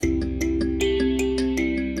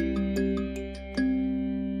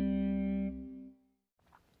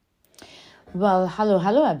Well,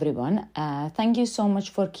 hello everyone. Thank you so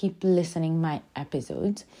much for keep listening my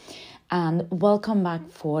episodes, and welcome back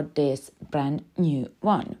for this brand new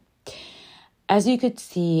one. As you could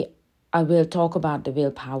see, I will talk about the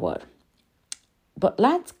willpower. But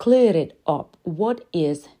let's clear it up. What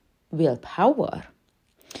is willpower?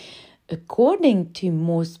 According to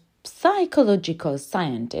most psychological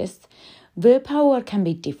scientists, willpower can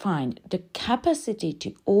be defined the capacity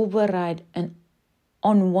to override an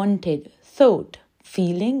unwanted thought,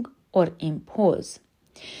 feeling, or impulse.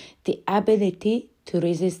 The ability to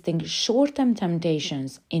resisting short-term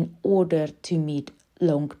temptations in order to meet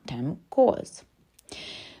long-term goals.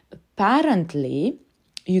 Apparently,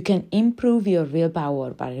 you can improve your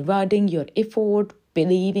willpower by rewarding your effort,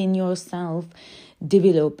 believe in yourself,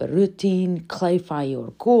 develop a routine, clarify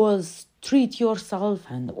your goals, treat yourself,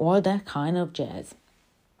 and all that kind of jazz.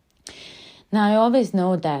 Now, I always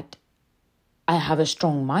know that I have a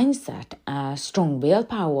strong mindset, a strong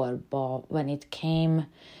willpower, but when it came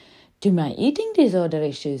to my eating disorder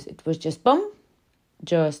issues, it was just boom,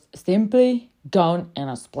 just simply gone in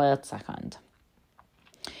a split second.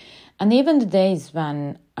 And even the days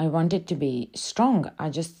when I wanted to be strong, I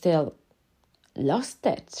just still lost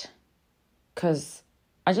it. Because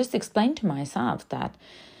I just explained to myself that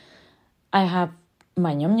I have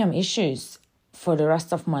my yum issues for the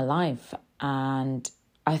rest of my life, and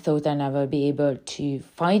I thought I'd never be able to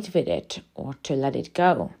fight with it or to let it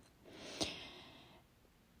go.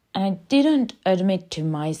 And I didn't admit to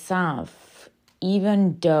myself,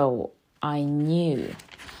 even though I knew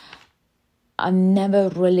I'm never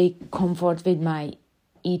really comfort with my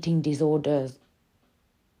eating disorders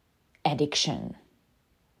addiction.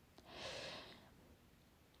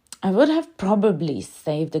 I would have probably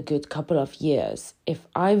saved a good couple of years if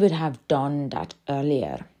I would have done that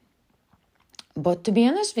earlier. But to be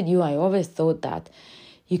honest with you, I always thought that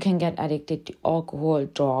you can get addicted to alcohol,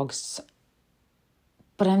 drugs.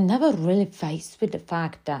 But I'm never really faced with the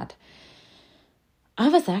fact that I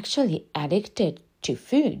was actually addicted to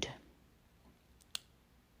food.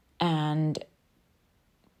 And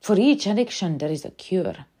for each addiction, there is a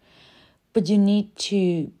cure. But you need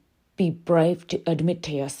to be brave to admit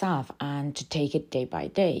to yourself and to take it day by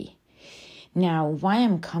day. Now, why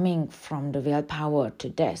I'm coming from the willpower to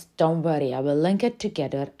this, don't worry, I will link it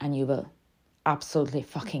together and you will absolutely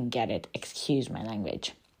fucking get it. Excuse my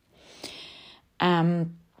language.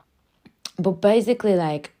 But basically,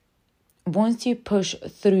 once you push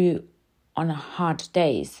through on hard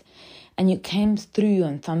days and you came through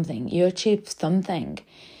on something, you achieved something,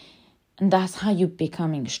 and that's how you're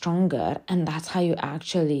becoming stronger, and that's how you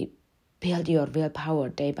actually build your willpower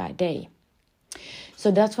day by day. So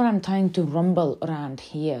that's what I'm trying to rumble around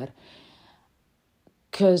here.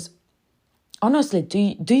 Because honestly,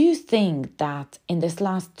 do you think that in this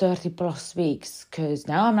last 30 plus weeks, because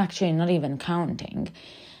now I'm actually not even counting,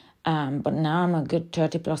 but now I'm a good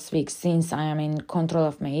 30 plus weeks since I am in control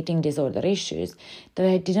of my eating disorder issues, that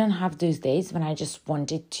I didn't have those days when I just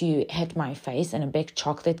wanted to hit my face in a big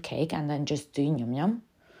chocolate cake and then just do yum.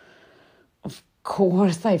 Of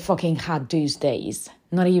course I fucking had those days,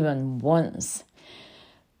 not even once.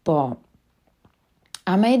 But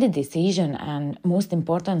I made a decision, and most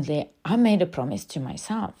importantly, I made a promise to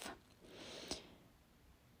myself.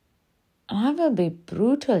 And I will be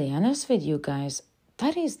brutally honest with you guys,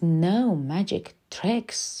 there is no magic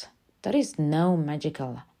tricks. There is no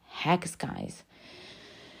magical hacks, guys.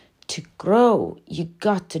 To grow, you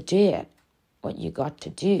got to do it, what you got to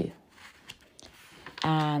do.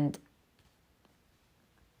 And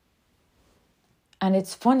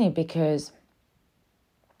it's funny because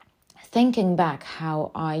thinking back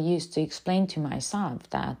how I used to explain to myself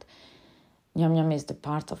that yum is the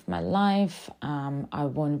part of my life, I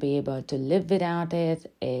won't be able to live without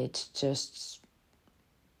it, it's just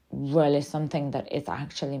really something that is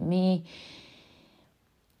actually me.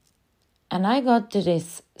 And I got to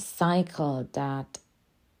this cycle that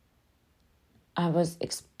I was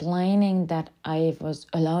explaining that I was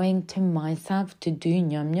allowing to myself to do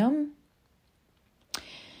yum.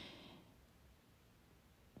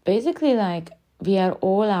 Basically, we are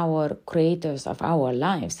all our creators of our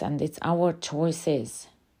lives, and it's our choices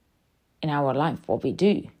in our life, what we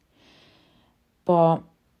do. But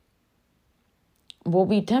what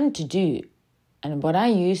we tend to do, and what I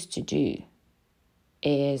used to do,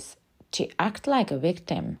 is to act like a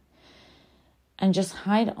victim and just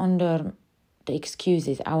hide under the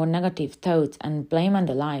excuses, our negative thoughts, and blame on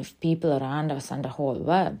the life, people around us, and the whole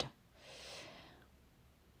world.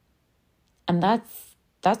 And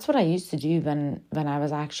that's what I used to do when I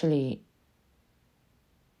was actually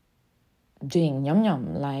doing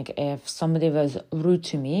yum. Like if somebody was rude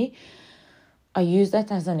to me I use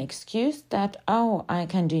that as an excuse that, oh, I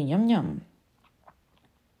can do yum yum.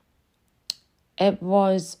 It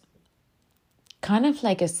was kind of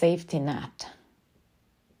like a safety net,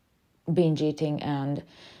 binge eating and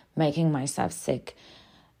making myself sick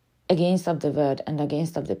against of the word and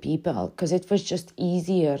against of the people, because it was just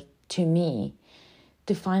easier to me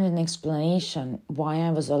to find an explanation why I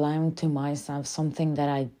was allowing to myself something that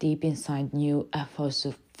I deep inside knew was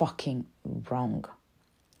so fucking wrong.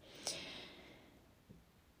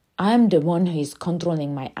 I'm the one who is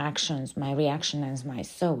controlling my actions, my reactions, and my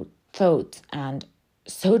thoughts, and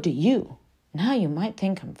so do you. Now you might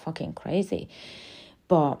think I'm fucking crazy,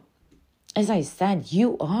 but as I said,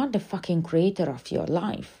 you are the fucking creator of your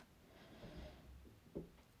life.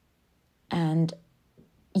 And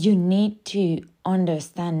you need to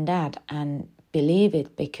understand that and believe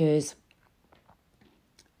it, because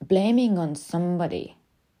blaming on somebody.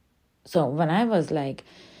 So when I was like,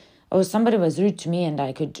 oh, somebody was rude to me and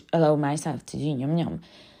I could allow myself to do yum yum,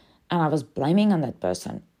 and I was blaming on that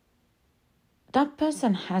person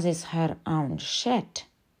has his her own shit.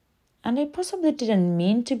 And they possibly didn't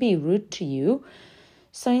mean to be rude to you.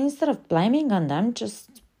 So instead of blaming on them,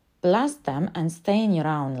 just blast them and stay in your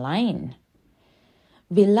own lane.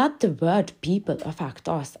 We let the word people affect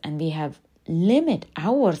us, and we have limit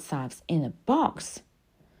ourselves in a box.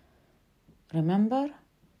 Remember?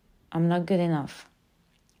 I'm not good enough.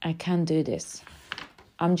 I can't do this.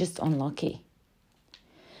 I'm just unlucky.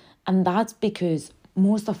 And that's because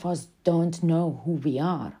most of us don't know who we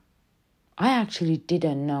are. I actually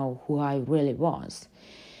didn't know who I really was.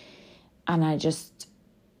 And I just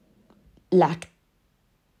lacked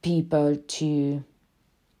people to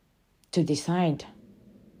decide.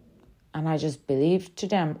 And I just believed to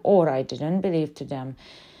them, or I didn't believe to them.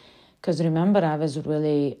 Because remember, I was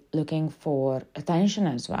really looking for attention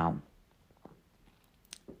as well.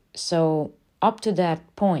 So up to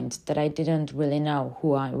that point that I didn't really know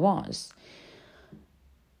who I was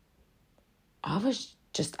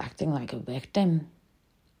just acting like a victim.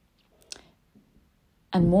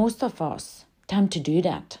 And most of us tend to do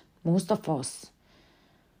that. Most of us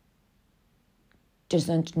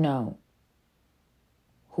doesn't know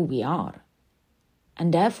who we are,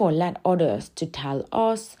 and therefore let others to tell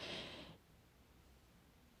us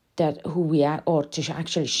that who we are, or to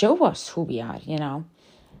actually show us who we are,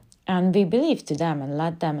 and we believe to them and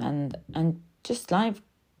let them and just life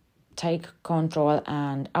take control,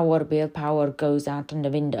 and our willpower goes out on the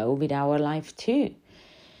window with our life too.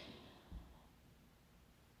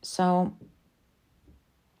 So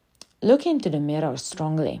look into the mirror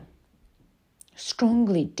strongly,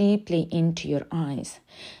 deeply into your eyes,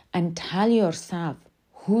 and tell yourself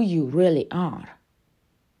who you really are.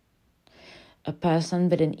 A person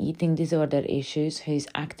with an eating disorder issues who is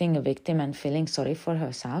acting a victim and feeling sorry for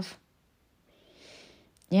herself.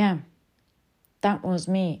 Yeah, that was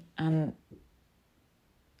me, and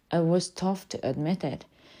it was tough to admit it.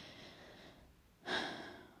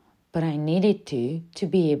 But I needed to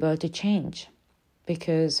be able to change,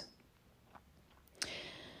 because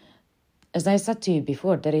as I said to you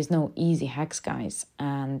before, there is no easy hacks, guys,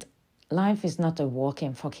 and life is not a walk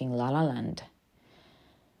in fucking la la land.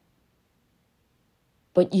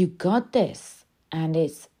 But you got this, and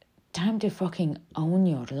it's time to fucking own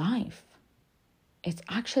your life. It's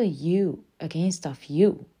actually you against of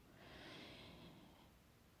you.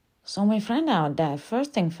 So my friend out there,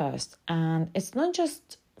 first thing first, and it's not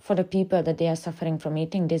just for the people that they are suffering from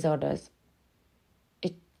eating disorders.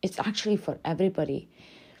 It's actually for everybody.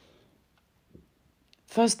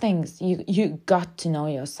 First things, you got to know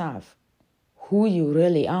yourself, who you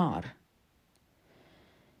really are.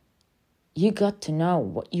 You got to know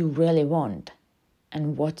what you really want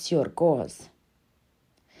and what's your goals.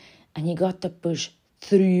 And you got to push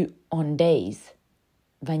through on days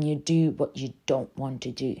when you do what you don't want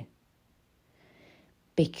to do.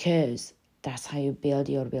 Because that's how you build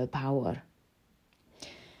your willpower.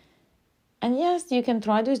 And yes, you can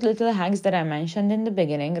try those little hacks that I mentioned in the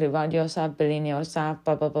beginning. Reward yourself, believe in yourself,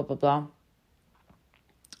 blah, blah, blah, blah, blah.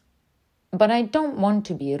 But I don't want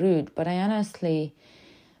to be rude, but I honestly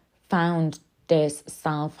found this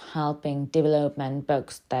self-helping development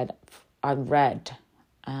books that I've read.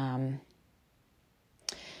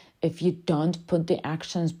 If you don't put the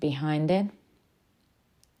actions behind it,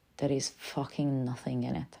 there is fucking nothing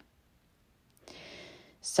in it.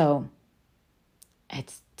 So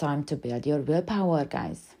it's time to build your willpower,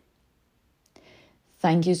 guys.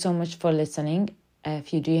 Thank you so much for listening.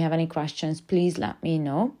 If you do have any questions, please let me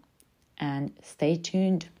know and stay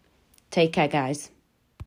tuned. Take care, guys.